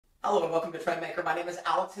Hello and welcome to Trendmaker. My name is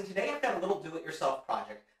Alex and today I've got a little do-it-yourself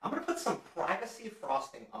project. I'm going to put some privacy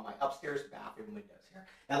frosting on my upstairs bathroom windows here.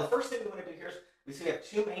 Now the first thing we want to do here is we have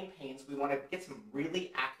two main panes. We want to get some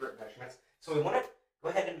really accurate measurements. So we want to go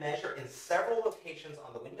ahead and measure in several locations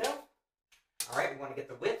on the window. All right, we want to get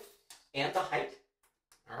the width and the height.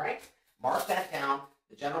 All right, mark that down.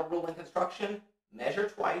 The general rule in construction, measure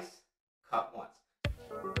twice, cut once.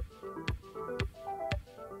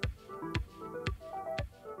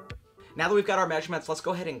 Now that we've got our measurements, let's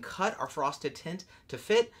go ahead and cut our frosted tint to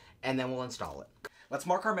fit, and then we'll install it. Let's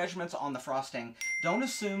mark our measurements on the frosting. Don't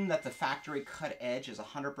assume that the factory cut edge is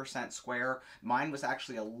 100% square. Mine was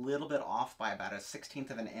actually a little bit off by about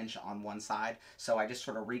 1/16 of an inch on one side, so I just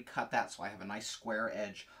sort of recut that so I have a nice square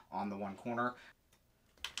edge on the one corner.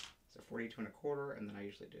 So 42 1/4, and then I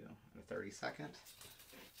usually do a 32nd.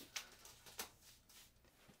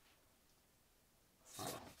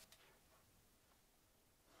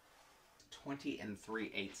 20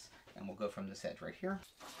 3/8, and we'll go from this edge right here.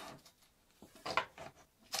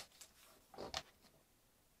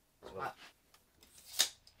 All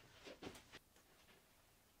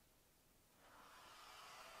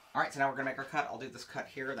right, so now we're gonna make our cut. I'll do this cut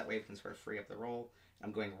here, that way we can sort of free up the roll.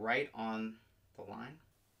 I'm going right on the line.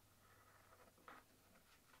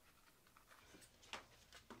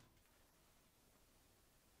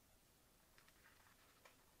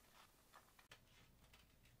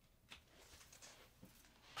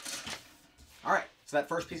 All right, so that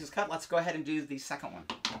first piece is cut. Let's go ahead and do the second one.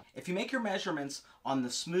 If you make your measurements on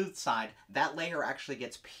the smooth side, that layer actually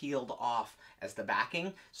gets peeled off as the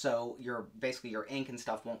backing, so basically your ink and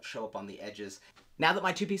stuff won't show up on the edges. Now that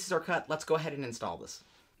my two pieces are cut, let's go ahead and install this.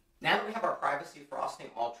 Now that we have our privacy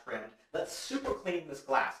frosting all trimmed, let's super clean this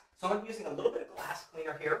glass. So I'm using a little bit of glass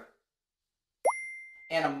cleaner here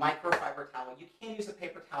and a microfiber towel. You can use a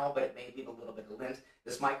paper towel, but it may leave a little bit of lint.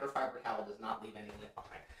 This microfiber towel does not leave any lint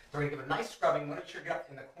behind. So we're going to give it a nice scrubbing. Make sure you get up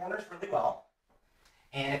in the corners really well.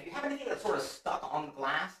 And if you have anything that's sort of stuck on the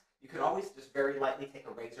glass, you can always just very lightly take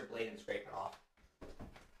a razor blade and scrape it off.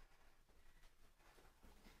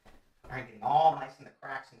 All right, getting all nice in the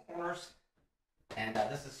cracks and corners. And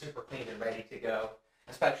this is super clean and ready to go,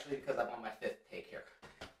 especially because I'm on my 5th take here.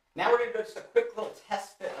 Now we're going to do just a quick little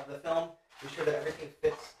test fit of the film. Be sure that everything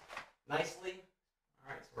fits nicely.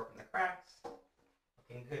 All right, so working the cracks.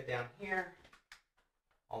 Looking good down here.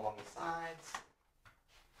 All along the sides.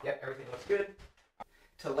 Yep, everything looks good.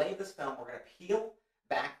 To lay this film, we're going to peel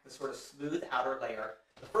back the sort of smooth outer layer.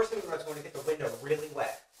 The first thing we're going to get the window really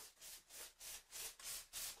wet.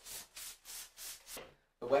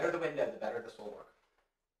 The wetter the window, the better this will work.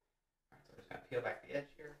 All right, so we're just going to peel back the edge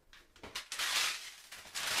here.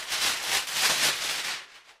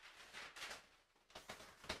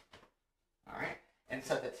 All right, and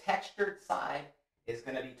so the textured side is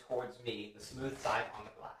going to be towards me, the smooth side on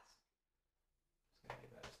the glass. Just going to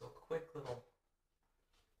give that just a quick little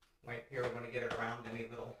wipe here. We want to get it around any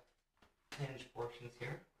little hinge portions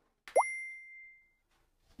here.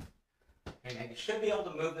 And you should be able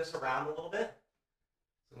to move this around a little bit.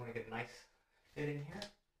 So we want to get a nice fit in here.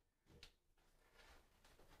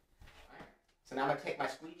 All right. So now I'm going to take my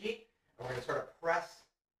squeegee and we're going to sort of press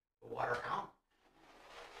the water out.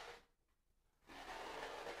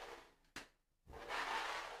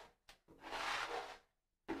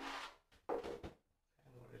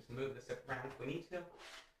 And we'll just move this around if we need to.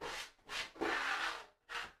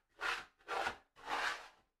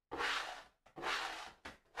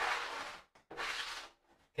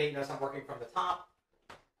 Okay, you notice I'm working from the top.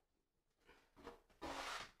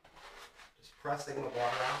 Just pressing the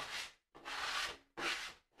water out.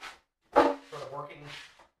 Sort of working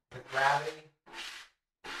with gravity.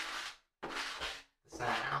 The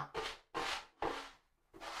center out.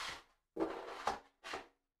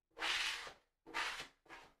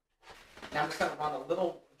 Now I'm just going to run a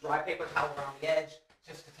little dry paper towel around the edge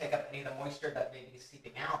just to take up any of the moisture that may be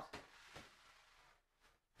seeping out.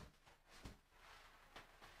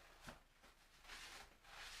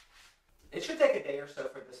 It should take a day or so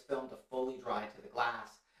for this film to fully dry to the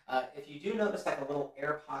glass. If you do notice like a little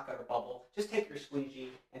air pocket or bubble, just take your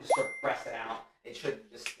squeegee and just sort of press it out. It should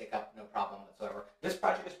just stick up, no problem whatsoever. This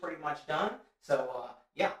project is pretty much done. So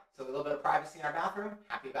yeah, so a little bit of privacy in our bathroom.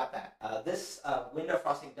 Happy about that. This window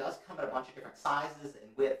frosting does come in a bunch of different sizes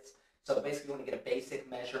and widths. So basically you want to get a basic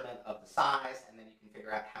measurement of the size, and then you can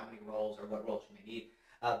figure out how many rolls or what rolls you may need.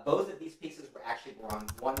 Both of these pieces were on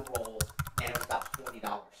one roll, and it was about $20,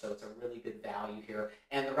 so it's a really good value here.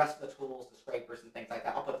 And the rest of the tools, the scrapers and things like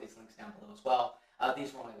that, I'll put these links down below as well.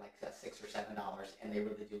 These were only like $6 or $7, and they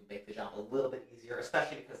really do make the job a little bit easier,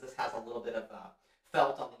 especially because this has a little bit of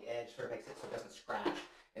felt on the edge, sort of makes it so it doesn't scratch,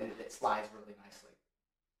 and it it slides really nicely.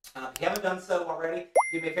 If you haven't done so already,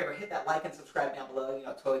 do me a favor, hit that like and subscribe down below. You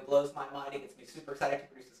know, it totally blows my mind. It gets me super excited to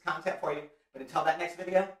produce this content for you. But until that next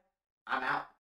video, I'm out.